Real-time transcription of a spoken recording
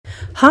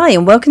Hi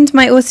and welcome to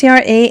my OCR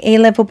A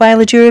A-Level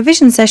Biology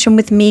revision session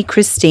with me,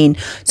 Christine.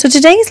 So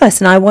today's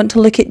lesson I want to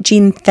look at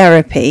gene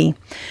therapy.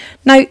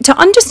 Now, to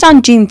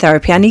understand gene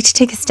therapy, I need to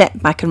take a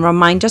step back and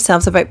remind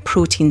ourselves about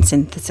protein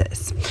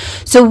synthesis.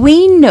 So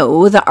we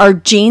know that our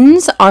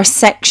genes are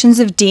sections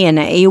of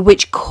DNA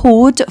which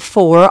code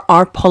for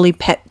our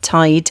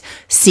polypeptide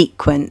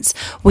sequence.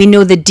 We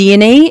know the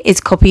DNA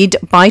is copied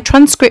by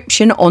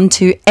transcription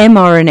onto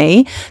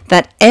mRNA.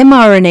 That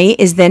mRNA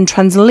is then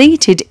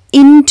translated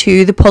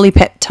into the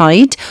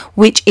polypeptide,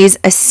 which is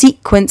a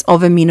sequence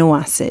of amino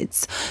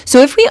acids.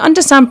 So if we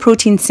understand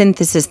protein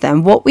synthesis,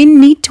 then what we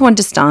need to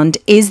understand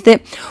is that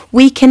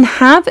we can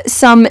have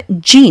some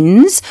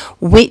genes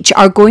which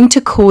are going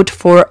to code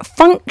for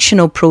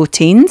functional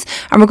proteins,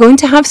 and we're going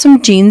to have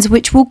some genes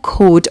which will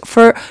code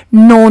for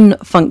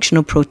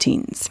non-functional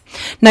proteins.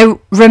 Now,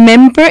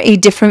 remember, a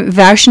different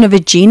version of a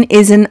gene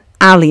is an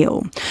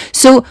allele.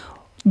 So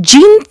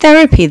gene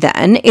therapy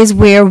then is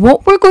where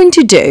what we're going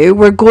to do,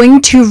 we're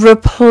going to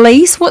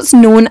replace what's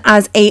known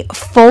as a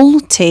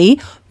faulty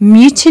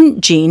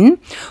mutant gene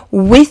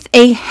with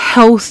a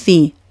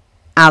healthy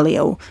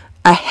allele,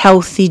 a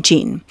healthy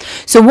gene.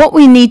 So what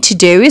we need to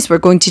do is we're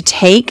going to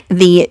take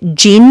the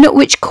gene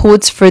which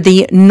codes for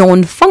the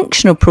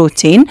non-functional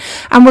protein,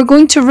 and we're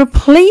going to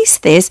replace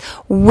this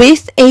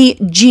with a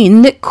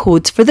gene that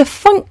codes for the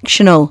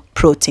functional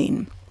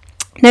protein.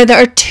 Now,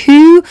 there are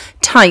two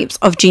types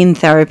of gene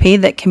therapy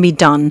that can be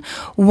done.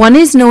 One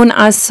is known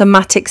as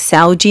somatic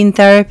cell gene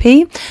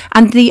therapy,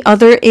 and the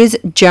other is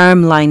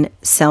germline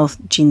cell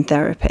gene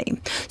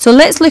therapy. So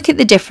let's look at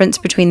the difference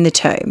between the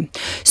two.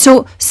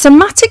 So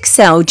somatic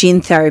cell gene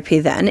therapy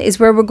then is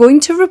where we're going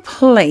to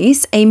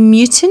replace a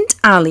mutant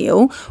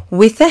allele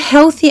with a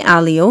healthy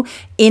allele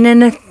in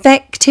an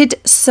affected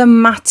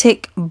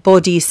somatic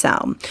body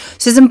cell.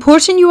 So it's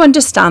important you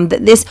understand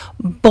that this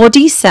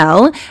body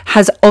cell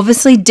has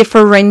obviously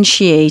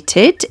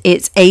differentiated.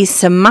 It's a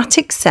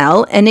somatic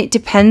cell, and it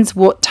depends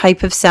what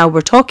type of cell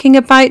we're talking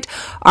about.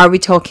 Are we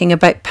talking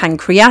about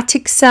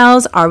pancreatic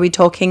cells? Are we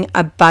talking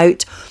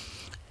about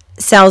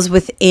cells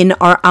within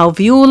our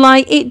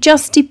alveoli? It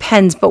just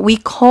depends, but we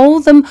call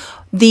them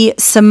the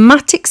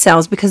somatic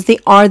cells because they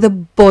are the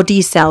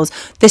body cells,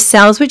 the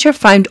cells which are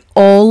found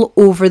all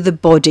over the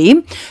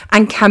body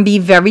and can be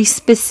very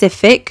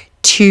specific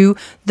to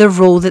the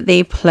role that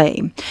they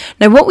play.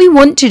 Now, what we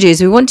want to do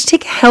is we want to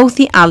take a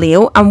healthy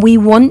allele and we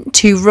want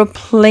to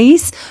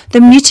replace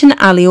the mutant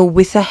allele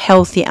with a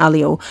healthy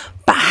allele.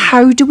 But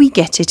how do we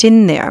get it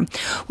in there?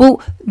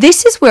 Well,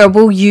 this is where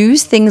we'll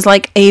use things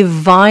like a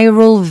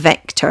viral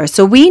vector.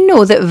 So we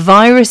know that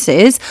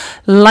viruses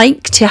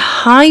like to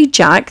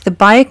hijack the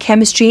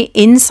biochemistry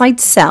inside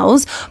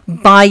cells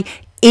by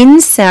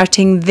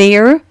inserting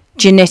their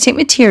genetic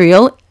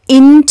material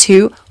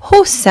into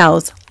host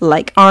cells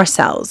like our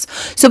cells.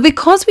 So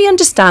because we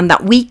understand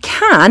that we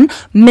can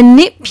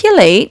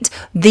manipulate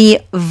the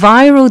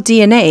viral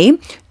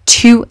DNA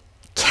to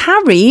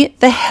carry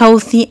the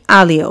healthy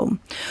allele,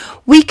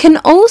 we can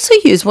also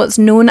use what's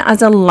known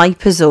as a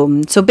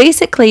liposome. So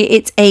basically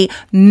it's a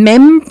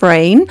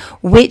membrane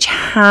which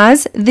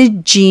has the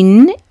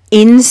gene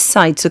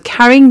inside, so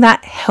carrying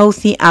that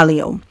healthy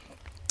allele.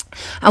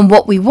 And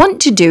what we want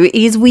to do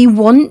is we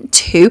want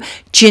to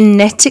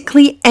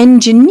genetically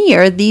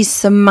engineer these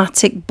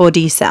somatic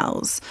body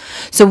cells.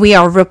 So we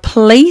are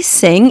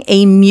replacing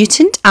a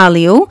mutant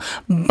allele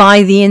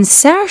by the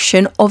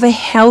insertion of a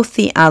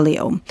healthy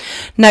allele.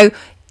 Now,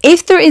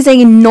 if there is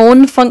a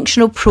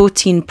non-functional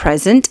protein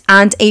present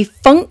and a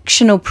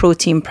functional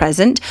protein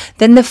present,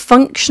 then the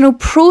functional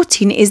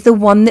protein is the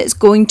one that's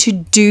going to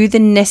do the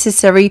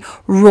necessary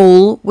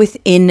role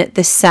within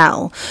the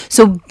cell.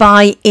 So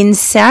by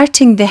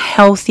inserting the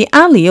healthy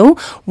allele,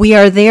 we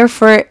are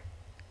therefore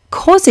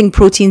causing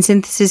protein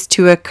synthesis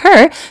to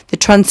occur, the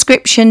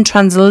transcription,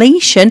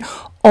 translation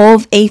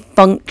of a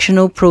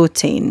functional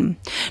protein.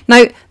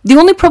 Now, the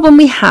only problem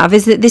we have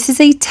is that this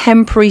is a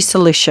temporary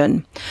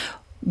solution.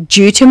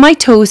 Due to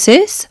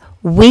mitosis,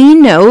 we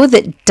know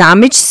that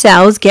damaged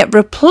cells get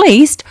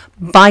replaced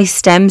by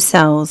stem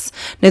cells.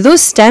 Now,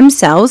 those stem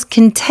cells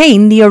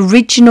contain the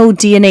original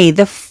DNA,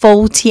 the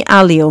faulty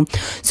allele.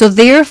 So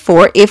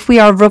therefore, if we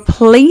are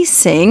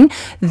replacing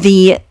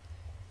the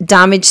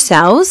damaged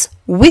cells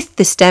with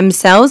the stem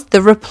cells,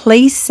 the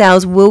replaced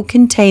cells will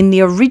contain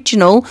the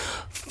original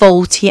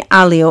faulty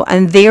allele,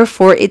 and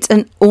therefore it's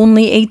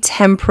only a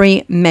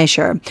temporary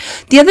measure.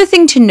 The other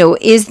thing to note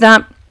is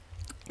that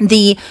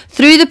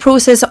through the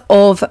process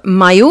of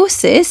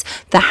meiosis,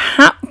 the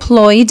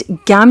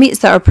haploid gametes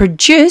that are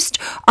produced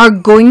are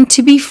going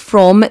to be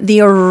from the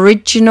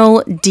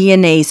original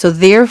DNA. So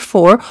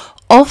therefore,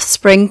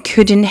 offspring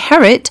could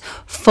inherit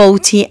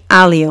faulty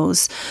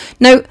alleles.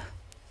 Now,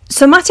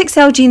 somatic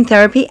cell gene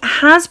therapy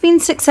has been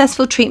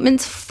successful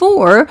treatments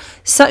for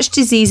such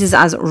diseases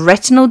as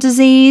retinal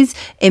disease,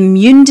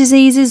 immune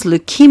diseases,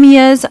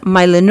 leukemias,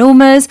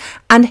 melanomas,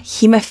 and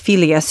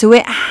haemophilia. So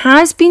it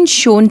has been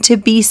shown to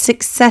be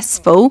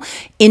successful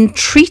in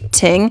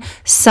treating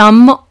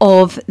some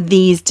of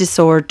these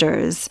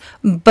disorders,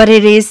 but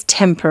it is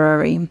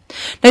temporary.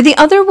 Now, the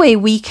other way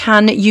we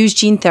can use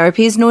gene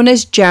therapy is known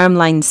as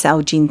germline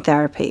cell gene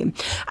therapy.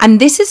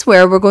 And this is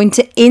where we're going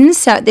to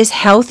insert this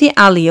healthy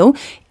allele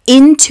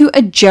into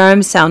a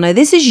germ cell. Now,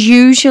 this is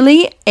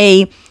usually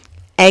a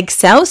egg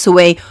cell, so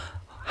a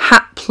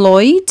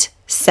haploid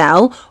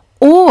cell,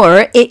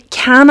 or it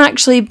can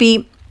actually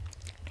be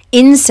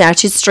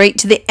inserted straight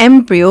to the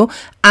embryo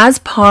as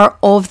part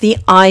of the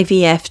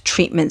IVF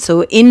treatment,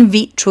 so in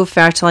vitro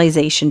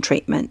fertilization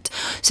treatment.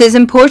 So it's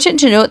important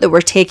to note that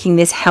we're taking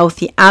this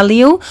healthy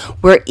allele,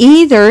 we're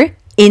either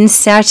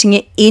inserting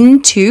it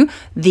into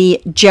the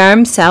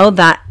germ cell,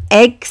 that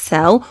egg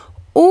cell,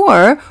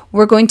 or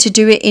we're going to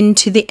do it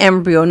into the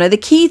embryo. Now, the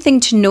key thing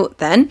to note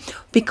then,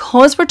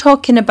 because we're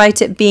talking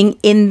about it being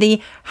in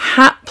the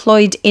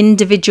haploid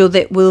individual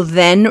that will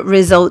then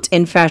result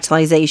in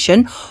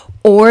fertilization,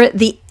 or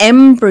the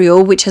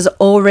embryo which has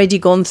already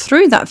gone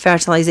through that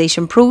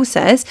fertilization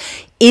process,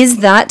 is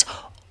that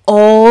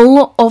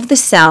all of the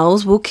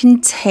cells will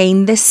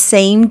contain the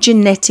same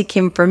genetic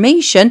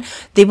information.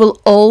 They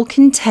will all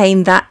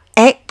contain that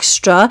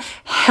extra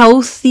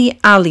healthy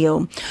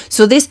allele.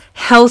 So this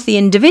healthy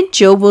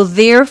individual will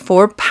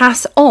therefore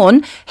pass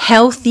on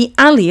healthy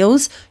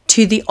alleles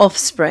to the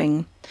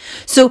offspring.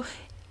 So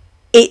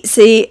it's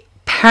a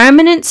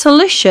permanent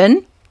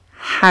solution.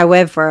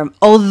 However,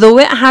 although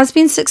it has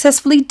been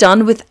successfully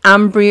done with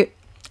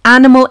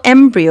animal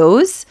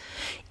embryos,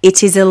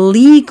 it is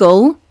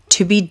illegal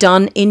to be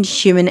done in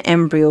human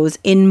embryos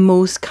in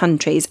most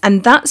countries,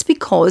 and that's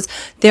because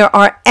there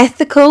are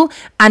ethical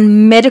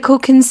and medical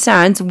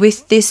concerns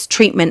with this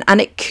treatment,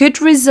 and it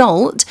could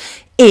result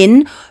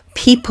in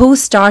people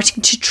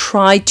starting to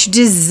try to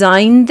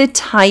design the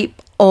type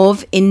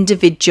of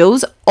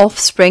individuals,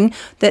 offspring,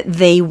 that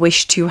they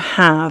wish to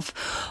have.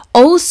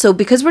 Also,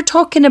 because we're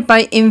talking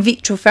about in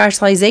vitro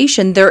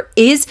fertilization, there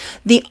is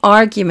the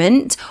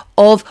argument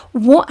of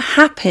what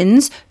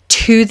happens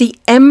to the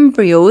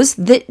embryos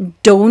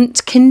that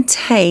don't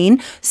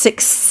contain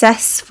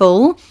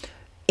successful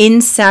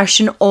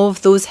insertion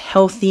of those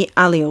healthy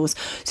alleles.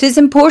 So it's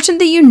important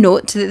that you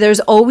note that there's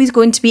always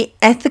going to be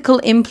ethical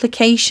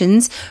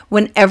implications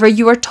whenever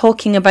you are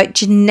talking about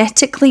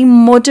genetically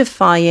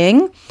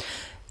modifying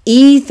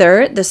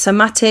either the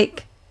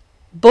somatic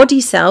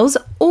body cells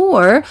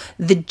or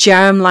the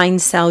germline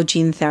cell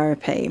gene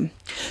therapy.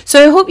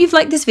 So I hope you've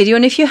liked this video,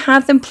 and if you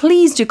have, then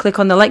please do click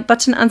on the like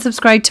button and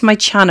subscribe to my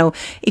channel.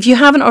 If you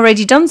haven't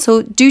already done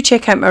so, do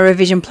check out my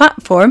revision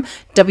platform,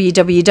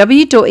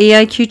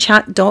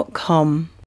 www.aiqchat.com.